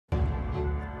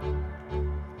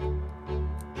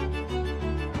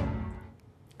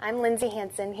I'm Lindsay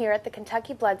Hansen here at the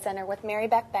Kentucky Blood Center with Mary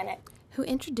Beth Bennett, who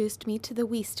introduced me to the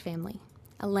Wiest family,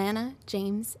 Alana,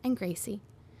 James, and Gracie.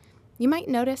 You might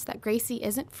notice that Gracie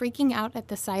isn't freaking out at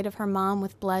the sight of her mom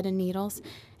with blood and needles,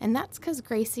 and that's because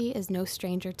Gracie is no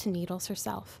stranger to needles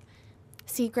herself.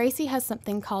 See, Gracie has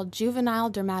something called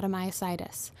juvenile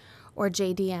dermatomyositis, or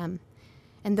JDM,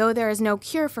 and though there is no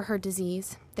cure for her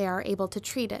disease, they are able to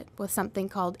treat it with something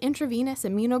called intravenous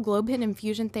immunoglobulin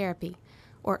infusion therapy,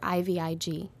 or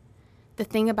IVIG. The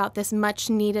thing about this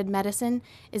much-needed medicine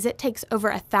is it takes over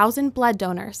 1,000 blood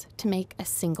donors to make a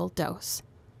single dose.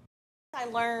 I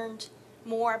learned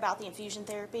more about the infusion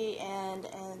therapy and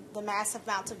the massive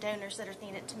amounts of donors that are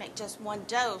needed to make just one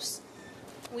dose.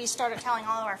 We started telling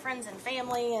all of our friends and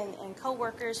family and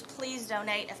co-workers, please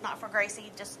donate. If not for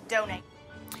Gracie, just donate.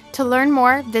 To learn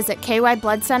more, visit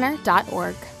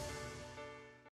kybloodcenter.org.